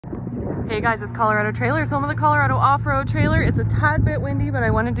Hey guys, it's Colorado Trailers, home of the Colorado Off-Road Trailer. It's a tad bit windy, but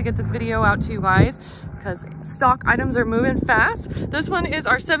I wanted to get this video out to you guys because stock items are moving fast. This one is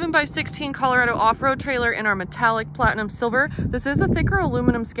our 7x16 Colorado Off-Road Trailer in our metallic platinum silver. This is a thicker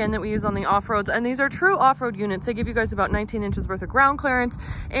aluminum skin that we use on the off-roads, and these are true off-road units. They give you guys about 19 inches worth of ground clearance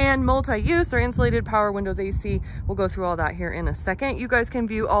and multi-use or insulated power windows AC. We'll go through all that here in a second. You guys can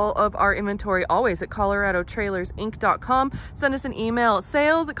view all of our inventory always at coloradotrailersinc.com. Send us an email at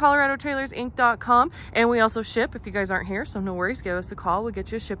sales@coloradotrailersinc.com, and we also ship if you guys aren't here, so no worries, give us a call, we'll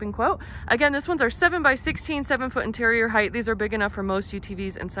get you a shipping quote. Again, this one's our 7x16 7-foot interior height. These are big enough for most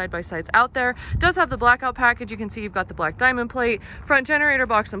UTVs and side-by-sides out there. Does have the blackout package. You can see you've got the black diamond plate, front generator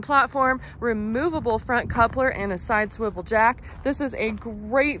box and platform, removable front coupler, and a side swivel jack. This is a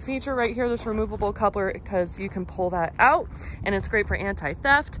great feature right here, this removable coupler, because you can pull that out, and it's great for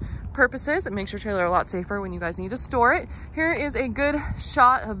anti-theft purposes. It makes your trailer a lot safer when you guys need to store it. Here is a good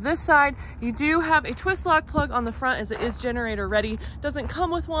shot of this side. You do have a twist lock plug on the front as it is generator ready. Doesn't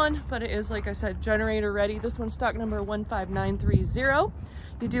come with one, but it is, like I said, generator ready. This one's stock number 15930.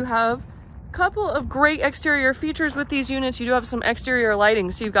 You do have a couple of great exterior features with these units. You do have some exterior lighting.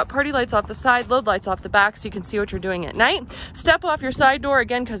 So you've got party lights off the side, load lights off the back, so you can see what you're doing at night. Step off your side door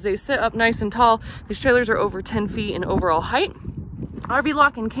again, because they sit up nice and tall. These trailers are over 10 feet in overall height. RV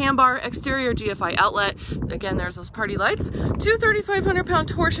lock and cam bar, exterior GFI outlet. Again, there's those party lights. Two 3,500-pound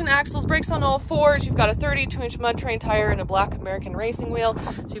torsion axles, brakes on all fours. You've got a 32-inch Mudterrain tire and a black American racing wheel.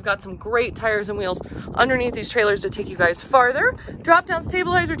 So you've got some great tires and wheels underneath these trailers to take you guys farther. Drop down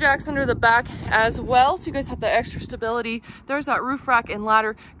stabilizer jacks under the back as well, so you guys have the extra stability. There's that roof rack and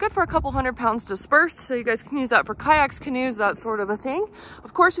ladder, good for a couple 100 pounds dispersed, so you guys can use that for kayaks, canoes, that sort of a thing.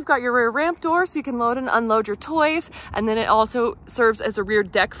 Of course, you've got your rear ramp door, so you can load and unload your toys, and then it also serves as a rear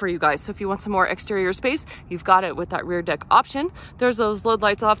deck for you guys. So if you want some more exterior space, you've got it with that rear deck option. There's those load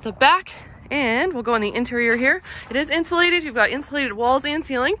lights off the back, and we'll go on the interior here. It is insulated. You've got insulated walls and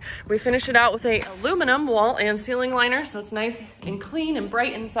ceiling. We finish it out with a aluminum wall and ceiling liner, so it's nice and clean and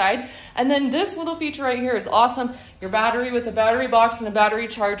bright inside. And then this little feature right here is awesome. Your battery with a battery box and a battery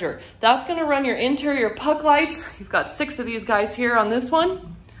charger. That's going to run your interior puck lights. You've got 6 of these guys here on this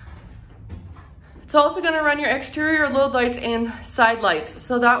one. It's also going to run your exterior load lights and side lights,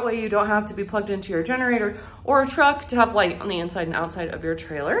 so that way you don't have to be plugged into your generator or a truck to have light on the inside and outside of your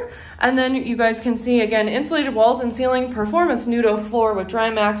trailer. And then you guys can see, again, insulated walls and ceiling, performance Nudo floor with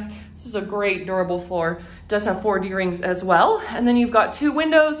Drymax. This is a great durable floor. It does have 4 D-rings as well. And then you've got 2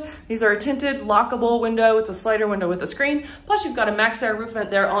 windows. These are a tinted lockable window. It's a slider window with a screen. Plus you've got a Maxx Air roof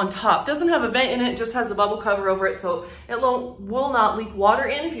vent there on top. Doesn't have a vent in it, just has the bubble cover over it, so it will not leak water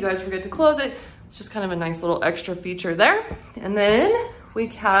in if you guys forget to close it. It's just kind of a nice little extra feature there. And then we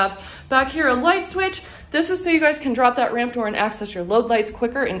have back here a light switch. This is so you guys can drop that ramp door and access your load lights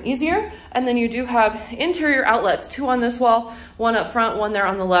quicker and easier. And then you do have interior outlets, 2 on this wall, 1 up front, 1 there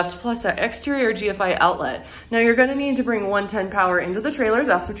on the left, plus that exterior GFI outlet. Now you're going to need to bring 110 power into the trailer.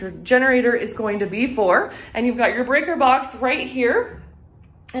 That's what your generator is going to be for. And you've got your breaker box right here.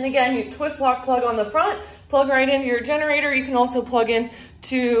 And again, you twist lock plug on the front, plug right into your generator. You can also plug in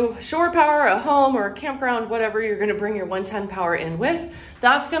to shore power, a home or a campground, whatever you're gonna bring your 110 power in with.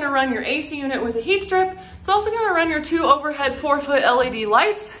 That's gonna run your AC unit with a heat strip. It's also gonna run your 2 overhead 4-foot LED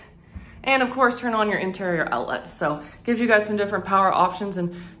lights, and of course turn on your interior outlets. So gives you guys some different power options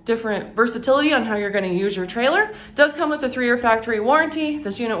and different versatility on how you're going to use your trailer. Does come with a 3-year factory warranty.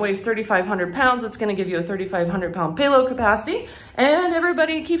 This unit weighs 3,500 pounds. It's going to give you a 3,500 pound payload capacity. And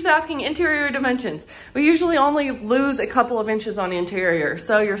everybody keeps asking interior dimensions. We usually only lose a couple of inches on the interior.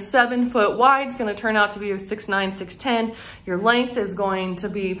 So your 7-foot wide is going to turn out to be a 6'9", 6'10". Your length is going to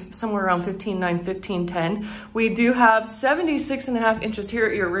be somewhere around 15'9", 15'10". We do have 76.5 inches here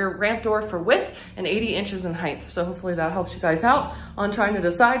at your rear ramp door for width and 80 inches in height. So hopefully that helps you guys out on trying to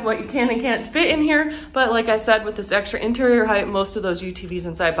decide what you can and can't fit in here. But like I said, with this extra interior height, most of those UTVs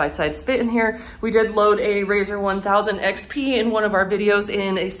and side-by-sides fit in here. We did load a Razor 1000 XP in one of our videos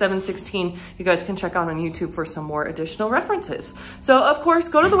in a 716. You guys can check out on YouTube for some more additional references. So of course,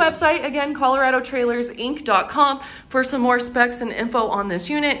 go to the website, again, coloradotrailersinc.com, for some more specs and info on this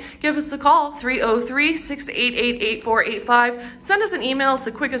unit. Give us a call, 303-688-8485. Send us an email. It's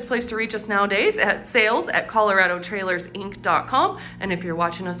the quickest place to reach us nowadays at sales@coloradotrailersinc.com. And if you're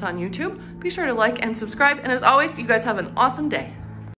watching us on YouTube, be sure to like and subscribe. And as always, you guys have an awesome day.